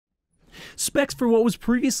Specs for what was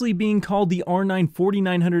previously being called the R9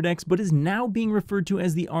 4900X but is now being referred to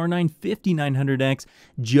as the R9 5900X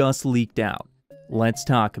just leaked out. Let's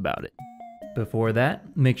talk about it. Before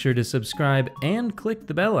that, make sure to subscribe and click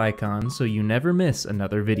the bell icon so you never miss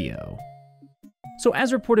another video. So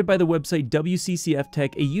as reported by the website WCCF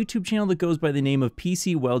Tech, a YouTube channel that goes by the name of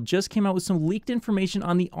PC Weld just came out with some leaked information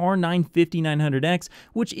on the R9 5900X,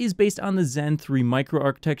 which is based on the Zen 3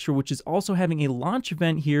 microarchitecture, which is also having a launch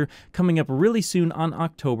event here coming up really soon on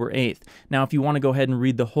October 8th. Now, if you want to go ahead and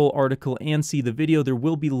read the whole article and see the video, there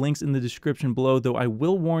will be links in the description below, though I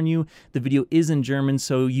will warn you, the video is in German,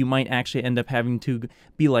 so you might actually end up having to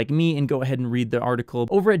be like me and go ahead and read the article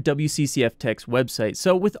over at WCCF Tech's website.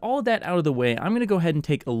 So with all of that out of the way, I'm going to go ahead and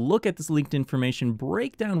take a look at this leaked information,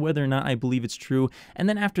 break down whether or not I believe it's true, and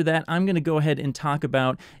then after that, I'm going to go ahead and talk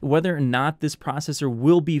about whether or not this processor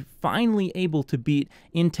will be finally able to beat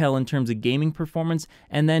Intel in terms of gaming performance,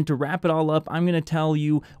 and then to wrap it all up, I'm going to tell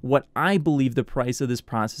you what I believe the price of this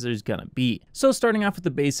processor is going to be. So starting off with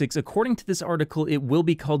the basics, according to this article, it will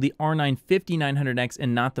be called the R9 5900X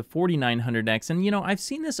and not the 4900X, and you know, I've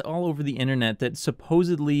seen this all over the internet that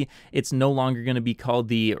supposedly it's no longer going to be called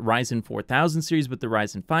the Ryzen 4000 series, but the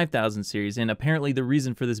Ryzen 5000 series, and apparently the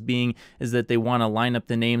reason for this being is that they want to line up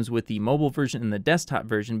the names with the mobile version and the desktop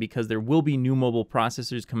version because there will be new mobile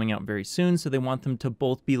processors coming out very soon, so they want them to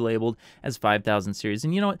both be labeled as 5000 series.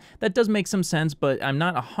 And you know what, that does make some sense, but I'm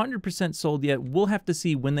not 100% sold yet. We'll have to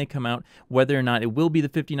see when they come out whether or not it will be the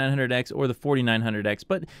 5900X or the 4900X,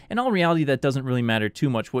 but in all reality that doesn't really matter too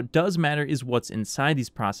much. What does matter is what's inside these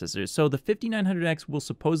processors. So the 5900X will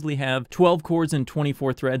supposedly have 12 cores and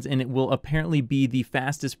 24 threads, and it will apparently be the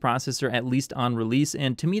fastest processor, at least on release,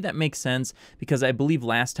 and to me that makes sense because I believe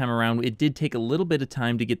last time around it did take a little bit of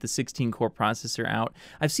time to get the 16-core processor out.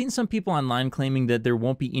 I've seen some people online claiming that there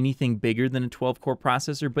won't be anything bigger than a 12-core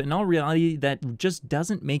processor, but in all reality that just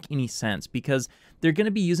doesn't make any sense because they're going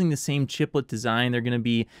to be using the same chiplet design. They're going to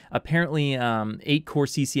be apparently 8-core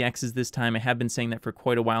CCXs this time. I have been saying that for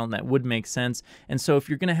quite a while, and that would make sense. And so if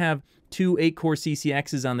you're going to have two 8-core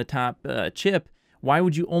CCXs on the top chip, why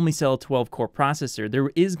would you only sell a 12-core processor?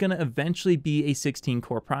 There is going to eventually be a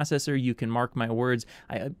 16-core processor. You can mark my words.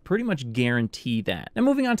 I pretty much guarantee that. Now,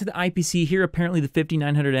 moving on to the IPC here, apparently the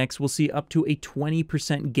 5900X will see up to a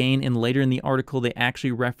 20% gain, and later in the article, they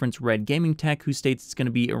actually reference Red Gaming Tech, who states it's going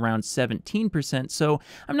to be around 17%, so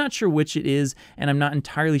I'm not sure which it is, and I'm not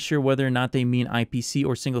entirely sure whether or not they mean IPC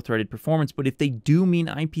or single-threaded performance, but if they do mean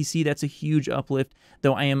IPC, that's a huge uplift,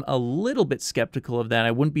 though I am a little bit skeptical of that.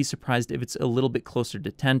 I wouldn't be surprised if it's a little bit closer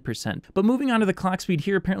to 10%. But moving on to the clock speed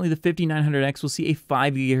here, apparently the 5900X will see a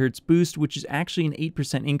 5 GHz boost, which is actually an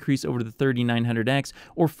 8% increase over the 3900X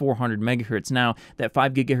or 400 MHz. Now, that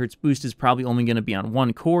 5 GHz boost is probably only going to be on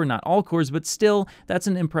one core, not all cores, but still, that's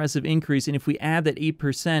an impressive increase. And if we add that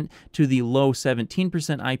 8% to the low 17%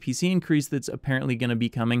 IPC increase that's apparently going to be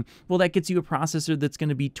coming, well, that gets you a processor that's going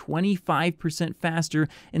to be 25% faster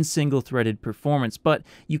in single-threaded performance. But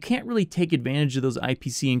you can't really take advantage of those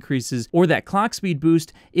IPC increases or that clock speed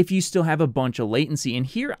boost if you still have a bunch of latency. And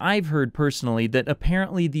here I've heard personally that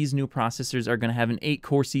apparently these new processors are going to have an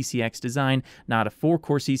 8-core CCX design, not a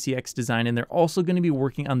 4-core CCX design, and they're also going to be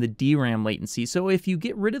working on the DRAM latency. So if you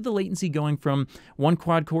get rid of the latency going from one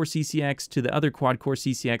quad-core CCX to the other quad-core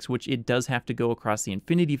CCX, which it does have to go across the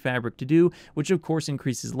Infinity Fabric to do, which of course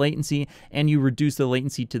increases latency, and you reduce the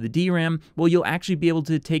latency to the DRAM, well, you'll actually be able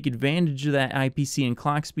to take advantage of that IPC and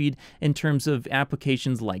clock speed in terms of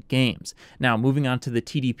applications like games. Now, moving on to the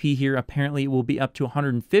TDP here, apparently it will be up to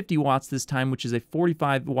 150 watts this time, which is a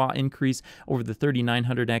 45 watt increase over the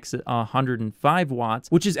 3900X at 105 watts,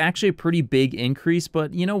 which is actually a pretty big increase.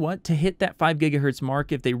 But you know what? To hit that 5 GHz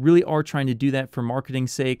mark, if they really are trying to do that for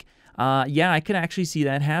marketing's sake, yeah, I could actually see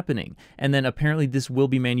that happening. And then apparently this will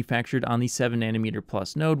be manufactured on the 7nm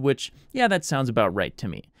plus node, which, yeah, that sounds about right to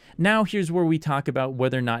me. Now, here's where we talk about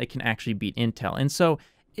whether or not it can actually beat Intel. And so,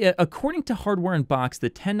 according to Hardware Unboxed, the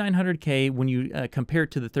 10900K, when you compare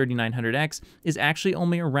it to the 3900X, is actually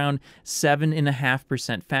only around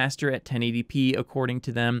 7.5% faster at 1080p, according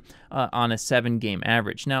to them, on a 7-game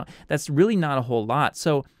average. Now, that's really not a whole lot.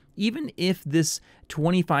 So even if this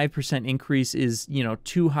 25% increase is, you know,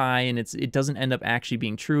 too high and it doesn't end up actually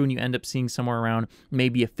being true, and you end up seeing somewhere around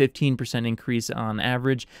maybe a 15% increase on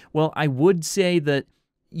average, well, I would say that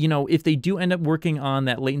you know, if they do end up working on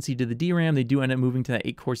that latency to the DRAM, they do end up moving to that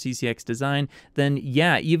 8-core CCX design, then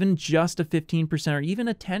yeah, even just a 15% or even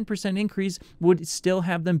a 10% increase would still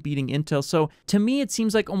have them beating Intel. So to me, it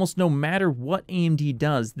seems like almost no matter what AMD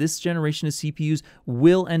does, this generation of CPUs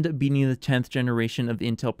will end up beating the 10th generation of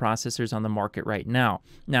Intel processors on the market right now.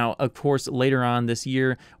 Now, of course, later on this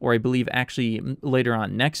year, or I believe actually later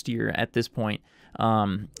on next year at this point,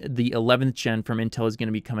 the 11th gen from Intel is going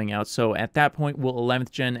to be coming out. So at that point, will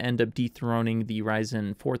 11th gen end up dethroning the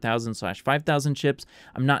Ryzen 4000/5000 chips?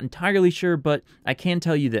 I'm not entirely sure, but I can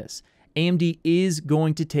tell you this. AMD is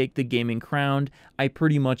going to take the gaming crown. I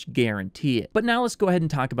pretty much guarantee it. But now let's go ahead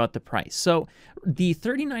and talk about the price. So the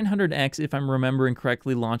 5900X, if I'm remembering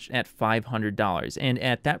correctly, launched at $500. And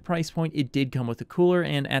at that price point, it did come with a cooler.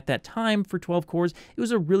 And at that time, for 12 cores, it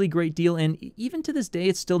was a really great deal. And even to this day,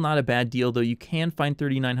 it's still not a bad deal, though you can find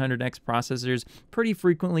 3900X processors pretty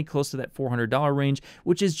frequently close to that $400 range,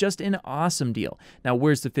 which is just an awesome deal. Now,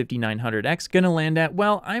 where's the 5900X going to land at?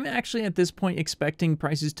 Well, I'm actually at this point expecting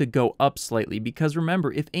prices to go up slightly, because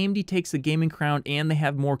remember, if AMD takes the gaming crown and they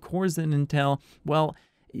have more cores than Intel, well,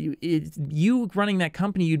 you running that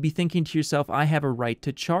company, you'd be thinking to yourself, I have a right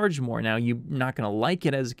to charge more. Now, you're not going to like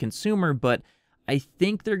it as a consumer, but I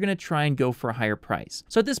think they're going to try and go for a higher price.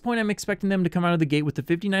 So at this point, I'm expecting them to come out of the gate with the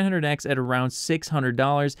 5900X at around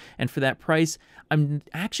 $600. And for that price, I'm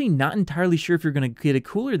actually not entirely sure if you're going to get a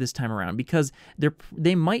cooler this time around, because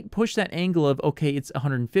they might push that angle of, okay, it's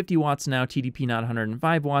 150 watts now, TDP not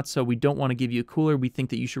 105 watts, so we don't want to give you a cooler. We think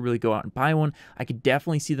that you should really go out and buy one. I could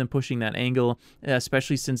definitely see them pushing that angle,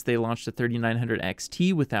 especially since they launched the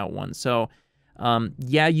 3900XT without one. So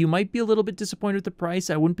yeah, you might be a little bit disappointed with the price.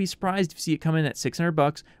 I wouldn't be surprised if you see it come in at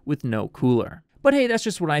 $600 with no cooler. But hey, that's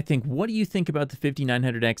just what I think. What do you think about the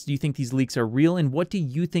 5900X? Do you think these leaks are real? And what do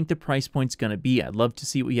you think the price point's going to be? I'd love to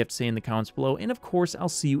see what you have to say in the comments below. And of course, I'll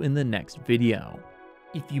see you in the next video.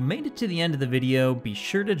 If you made it to the end of the video, be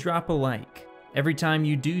sure to drop a like. Every time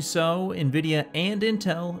you do so, NVIDIA and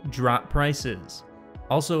Intel drop prices.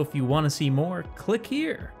 Also, if you want to see more, click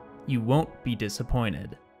here. You won't be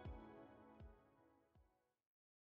disappointed.